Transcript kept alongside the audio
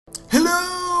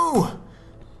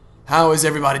How is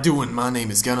everybody doing? My name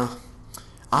is Genna.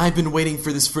 I've been waiting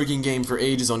for this freaking game for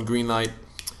ages on Greenlight.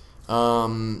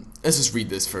 Let's just read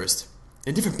this first.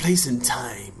 In a different place and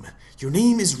time. Your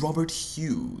name is Robert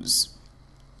Hughes.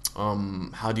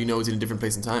 How do you know it's in a different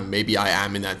place and time? Maybe I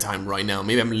am in that time right now.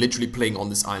 Maybe I'm literally playing on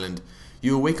this island.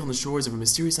 You awake on the shores of a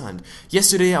mysterious island.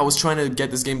 Yesterday I was trying to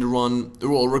get this game to run,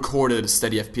 well, record at a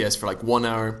steady FPS for like 1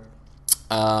 hour.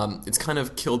 It's kind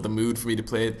of killed the mood for me to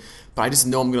play it, but I just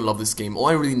know I'm gonna love this game. All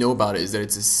I really know about it is that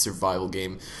it's a survival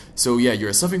game. So yeah,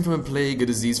 you're suffering from a plague, a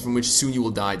disease from which soon you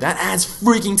will die. That adds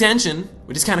freaking tension,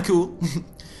 which is kind of cool.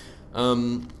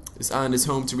 This island is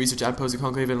home to research outposts, a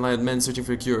conclave, and enlightened men searching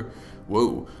for a cure.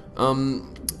 Whoa.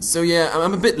 So yeah,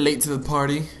 I'm a bit late to the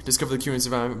party. Discover the cure and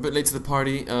survive. I'm a bit late to the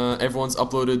party. Everyone's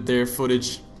uploaded their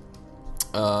footage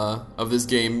of this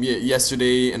game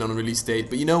yesterday and on a release date.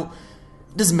 But you know,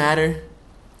 it doesn't matter.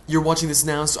 You're watching this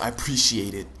now, so I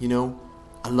appreciate it, you know?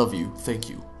 I love you. Thank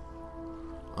you.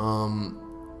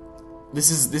 This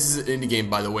is an indie game,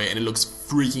 by the way, and it looks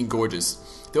freaking gorgeous.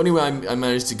 The only way I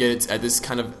managed to get it at this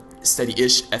kind of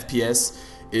steady-ish FPS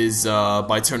is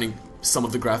by turning some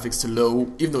of the graphics to low,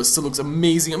 even though it still looks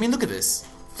amazing. I mean, look at this.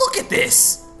 Look at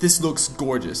this! This looks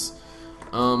gorgeous.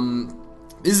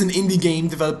 This is an indie game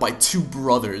developed by two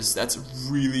brothers. That's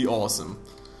really awesome.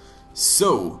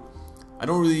 So,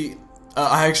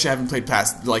 I actually haven't played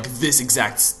past, like, this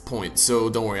exact point, so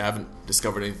don't worry, I haven't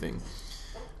discovered anything.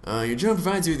 Your journal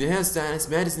provides you with your health status,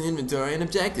 medicine inventory, and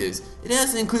objectives. It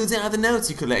also includes all the notes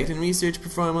you collect and research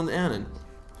performed on the island.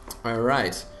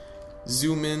 Alright.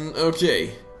 Zoom in.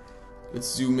 Okay. Let's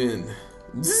zoom in.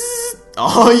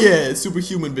 Oh yeah,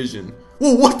 superhuman vision.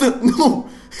 Whoa, what the? No!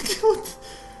 What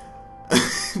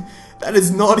the? That is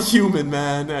not human,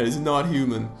 man. That is not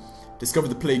human. Discover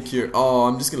the plague cure. Oh,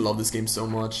 I'm just gonna love this game so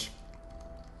much.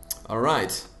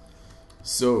 Alright.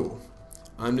 So,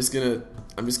 I'm just gonna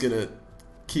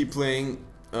keep playing.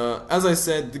 As I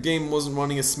said, the game wasn't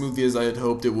running as smoothly as I had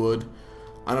hoped it would.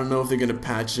 I don't know if they're gonna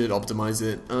patch it, optimize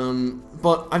it.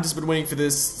 But I've just been waiting for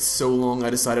this so long, I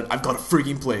decided I've gotta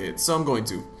freaking play it, so I'm going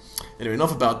to. Anyway,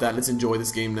 enough about that, let's enjoy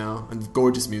this game now, and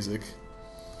gorgeous music.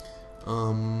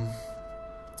 My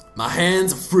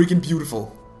hands are freaking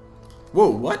beautiful.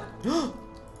 Whoa, what?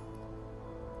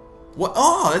 What?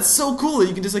 Oh, that's so cool that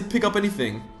you can just like pick up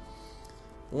anything.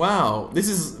 Wow, this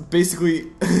is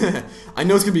basically I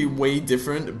know it's gonna be way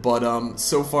different, but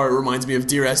so far it reminds me of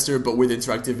Dear Esther, but with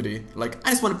interactivity. Like,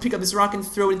 I just want to pick up this rock and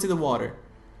throw it into the water.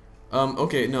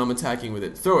 Okay, no, I'm attacking with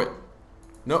it. Throw it.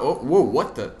 No, oh, whoa,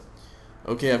 what the?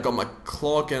 Okay, I've got my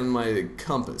clock and my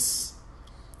compass.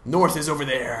 North is over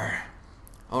there.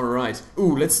 Alright.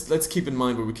 Ooh, let's keep in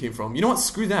mind where we came from. You know what?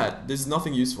 Screw that. There's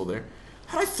nothing useful there.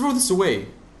 How do I throw this away?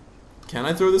 Can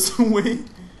I throw this away?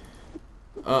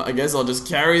 I guess I'll just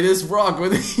carry this rock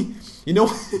with me. You know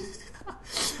what?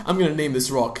 I'm gonna name this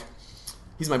rock.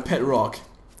 He's my pet rock.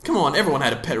 Come on, everyone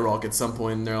had a pet rock at some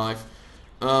point in their life.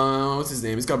 What's his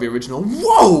name? It's gotta be original.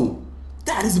 Whoa!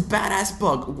 That is a badass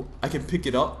bug. I can pick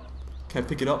it up. Can I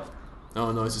pick it up?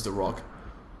 Oh no, it's just a rock.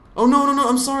 Oh no, no, no,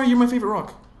 I'm sorry, you're my favorite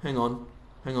rock. Hang on.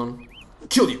 Hang on.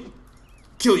 Kill you!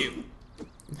 Kill you!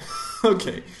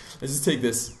 Okay, let's just take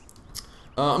this.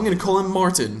 I'm gonna call him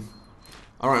Martin.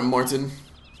 Alright, Martin.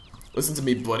 Listen to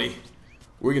me, buddy.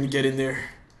 We're gonna get in there.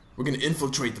 We're gonna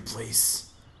infiltrate the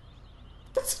place.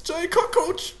 That's a giant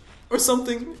cockroach! Or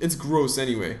something. It's gross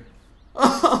anyway.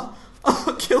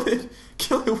 Kill it!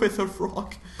 Kill it with a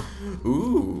rock.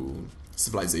 Ooh.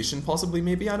 Civilization, possibly,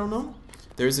 maybe? I don't know.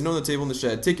 There's a note on the table in the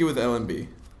shed. Take it with LMB.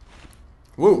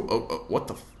 Whoa, oh, what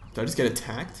the f— did I just get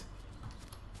attacked?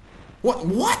 What?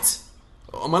 What?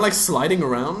 Am I like sliding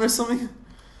around or something?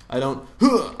 I don't—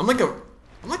 I'm like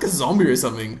a zombie or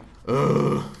something.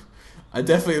 Ugh. I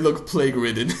definitely look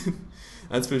plague-ridden.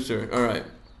 That's for sure. Alright.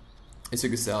 Let's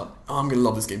check this out. Oh, I'm gonna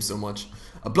love this game so much.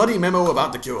 A bloody memo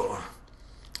about the cure.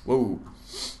 Whoa.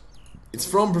 It's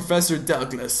from Professor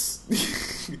Douglas.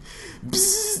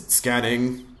 Bzzz,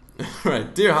 scanning.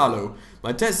 Alright, dear Hollow.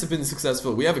 My tests have been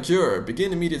successful. We have a cure.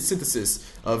 Begin immediate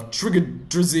synthesis of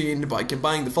trigodrazine by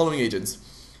combining the following agents.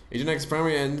 Agent X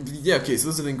primary and— yeah, okay, so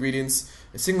those are the ingredients.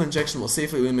 A single injection will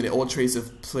safely eliminate all trace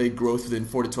of plague growth within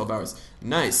 4 to 12 hours.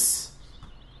 Nice.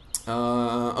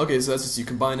 Okay, so that's just you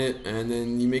combine it and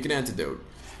then you make an antidote.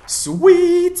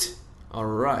 Sweet!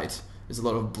 Alright. There's a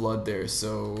lot of blood there,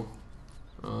 so—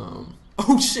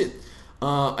 oh shit!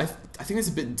 I think it's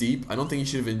a bit deep. I don't think you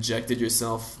should have injected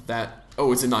yourself that—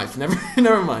 oh, it's a knife.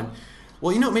 Never mind.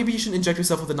 Well, you know, maybe you shouldn't inject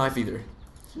yourself with a knife either.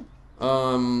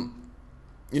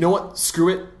 You know what? Screw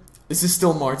it. This is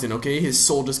still Martin, okay? His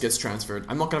soul just gets transferred.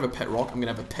 I'm not gonna have a pet rock. I'm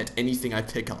gonna have a pet anything I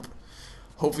pick up.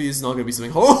 Hopefully it's not gonna be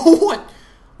something— oh, what?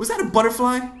 Was that a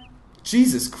butterfly?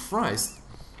 Jesus Christ.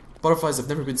 Butterflies have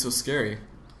never been so scary.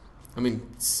 I mean,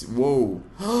 whoa.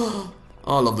 Oh,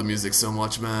 I love the music so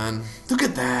much, man. Look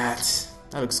at that.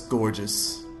 That looks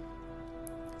gorgeous.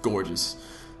 Gorgeous.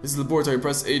 This is the laboratory.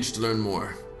 Press H to learn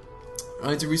more.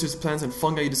 I need to research the plants and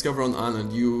fungi you discover on the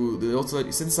island. They also let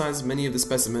you synthesize many of the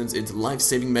specimens into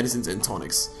life-saving medicines and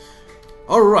tonics.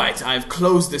 Alright, I've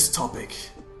closed this topic.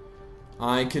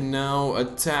 I can now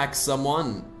attack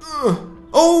someone. Ugh.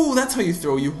 Oh, that's how you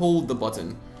throw. You hold the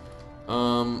button.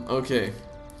 Okay.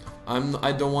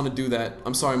 I don't want to do that.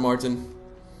 I'm sorry, Martin.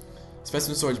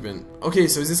 Specimen storage bin. Okay,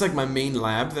 so is this like my main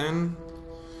lab then?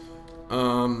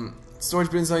 Storage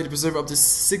bins allow you to preserve up to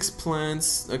 6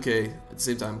 plants. Okay, at the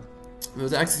same time. To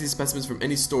access these specimens from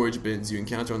any storage bins you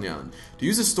encounter on the island. To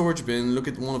use a storage bin, look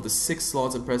at one of the 6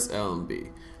 slots and press L and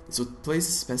B. So place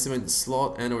a specimen in the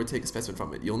slot and or take a specimen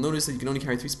from it. You'll notice that you can only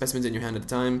carry 3 specimens in your hand at a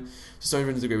time. So storage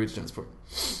bin is a great way to transport.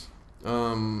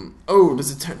 Oh,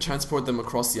 does it transport them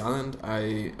across the island?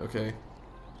 Okay.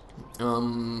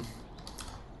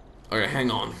 Okay,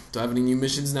 hang on. Do I have any new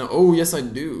missions now? Oh, yes I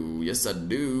do. Yes I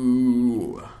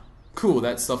do. Cool,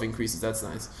 that stuff increases. That's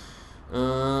nice.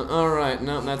 Alright,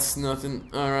 no, that's nothing.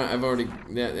 Alright, I've already...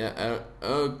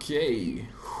 okay.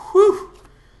 Whew.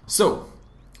 So,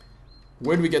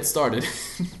 where do we get started?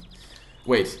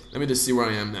 Wait, let me just see where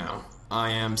I am now.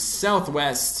 I am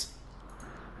southwest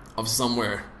of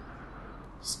somewhere.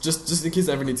 Just in case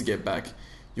I ever need to get back.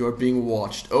 You are being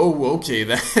watched. Oh, okay,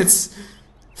 that's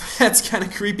kind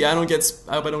of creepy. I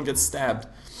hope I don't get stabbed.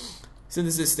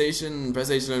 Synthesis station, press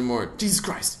H to learn more. Jesus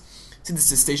Christ.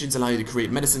 Synthesis stations allow you to create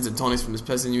medicines and tonics from the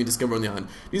specimen you discover on the island.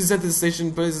 Use the synthesis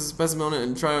station, place a specimen on it,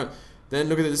 and try. Then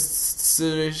look at the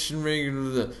distillation rate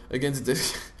against it.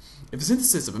 If the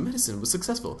synthesis of a medicine was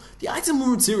successful, the item will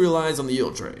materialize on the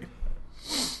yield tray.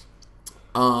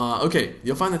 Okay,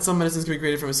 you'll find that some medicines can be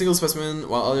created from a single specimen,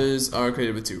 while others are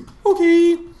created with 2.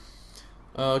 Okay.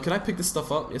 Can I pick this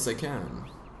stuff up? Yes, I can.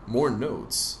 More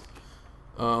notes.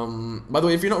 By the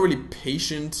way, if you're not really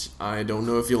patient, I don't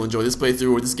know if you'll enjoy this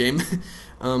playthrough or this game.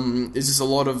 It's just a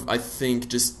lot of, I think,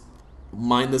 just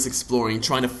mindless exploring,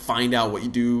 trying to find out what you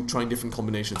do, trying different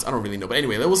combinations. I don't really know, but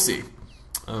anyway, we'll see.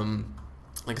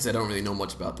 Like I said, I don't really know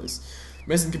much about this.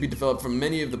 Medicine can be developed from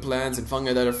many of the plants and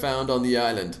fungi that are found on the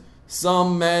island.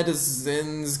 Some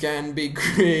medicines can be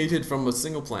created from a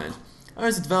single plant.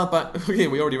 Ours is developed by... Okay,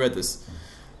 we already read this.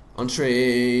 On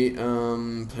tray,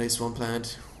 place 1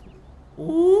 plant.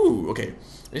 Ooh, okay.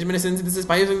 Medicine synthesis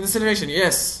by using distillation.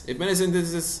 Yes. If medicine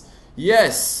synthesis...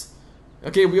 Yes.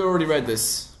 Okay, we already read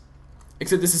this.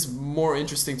 Except this is more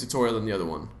interesting tutorial than the other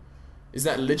one. Is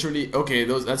that literally... Okay,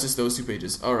 that's just those 2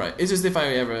 pages. Alright. It's just if I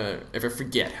ever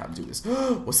forget how to do this.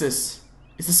 What's this?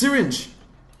 It's a syringe.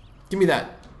 Give me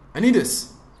that. I need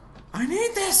this. I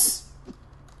need this.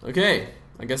 Okay.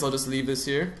 I guess I'll just leave this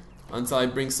here until I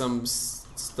bring some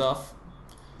stuff.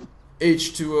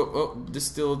 H2O. Oh,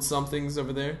 distilled somethings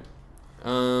over there.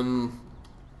 Hang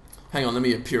on, let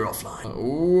me appear offline.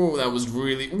 Oh, that was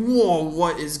really... Whoa,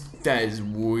 what is... That is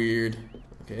weird.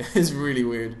 Okay, that is really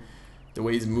weird. The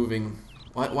way he's moving.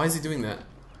 Why is he doing that?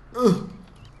 Ugh.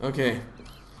 Okay.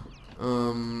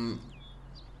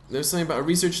 There's something about a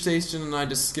research station and I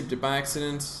just skipped it by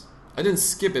accident. I didn't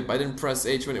skip it, but I didn't press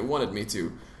H when it wanted me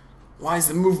to. Why is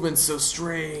the movement so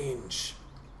strange?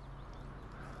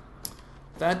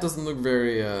 That doesn't look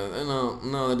very,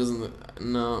 no, that doesn't look,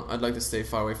 no, I'd like to stay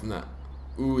far away from that.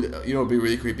 Ooh, you know, it'd be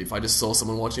really creepy if I just saw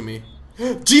someone watching me.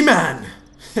 G-Man!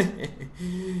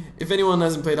 If anyone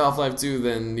hasn't played Half-Life 2,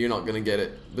 then you're not gonna get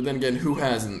it. But then again, who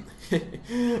hasn't?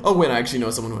 Oh wait, I actually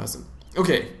know someone who hasn't.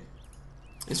 Okay.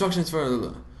 Instructions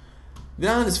for... The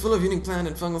island is full of unique plant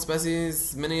and fungal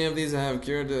species. Many of these have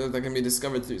cured that can be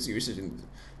discovered through research.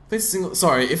 Place a single...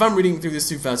 Sorry, if I'm reading through this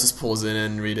too fast, just pause it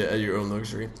and read it at your own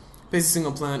luxury. Place a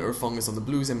single plant or fungus on the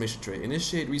blue examination tray.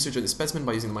 Initiate research on the specimen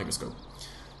by using the microscope.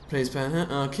 Place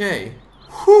plant... Okay.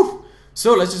 Whew!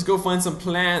 So, let's just go find some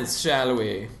plants, shall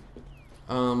we?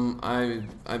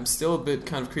 I'm still a bit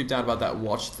kind of creeped out about that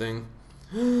watch thing.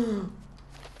 Whoa,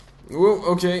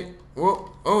 okay.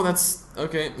 Whoa, oh, that's...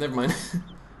 Okay, never mind.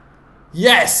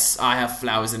 Yes! I have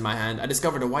flowers in my hand. I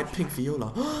discovered a white-pink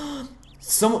viola.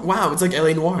 Wow, it's like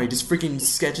L.A. Noire. He just freaking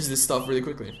sketches this stuff really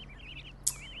quickly.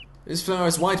 This flower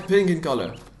is white-pink in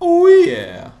color. Oh,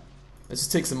 yeah. Let's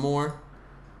just take some more.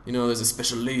 You know, there's a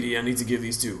special lady I need to give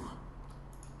these to.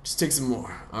 Just take some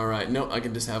more. Alright, no, I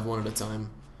can just have one at a time.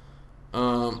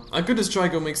 I could just try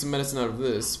go make some medicine out of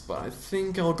this, but I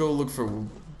think I'll go look for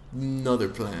another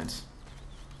plant.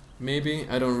 Maybe?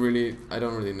 I don't really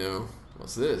know.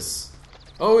 What's this?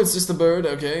 Oh, it's just a bird,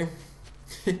 okay.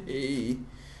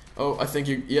 Oh, I think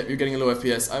you're getting a low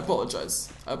FPS. I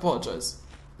apologize. I apologize.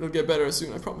 It'll get better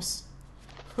soon, I promise.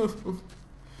 Oh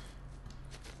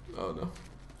no.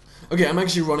 Okay, I'm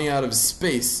actually running out of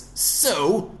space,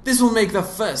 so this will make the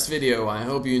first video. I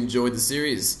hope you enjoyed the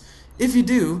series. If you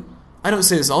do, I don't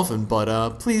say this often,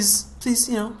 but please,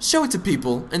 you know, show it to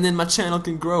people, and then my channel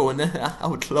can grow, and I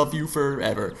would love you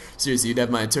forever. Seriously, you'd have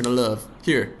my eternal love.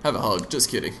 Here, have a hug. Just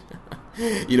kidding.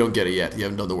 You don't get it yet. You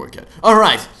haven't done the work yet. All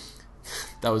right.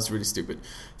 That was really stupid.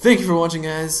 Thank you for watching,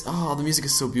 guys. Oh, the music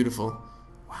is so beautiful.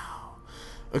 Wow.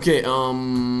 Okay,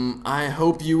 I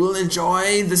hope you will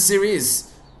enjoy the series.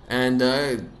 And,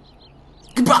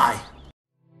 goodbye!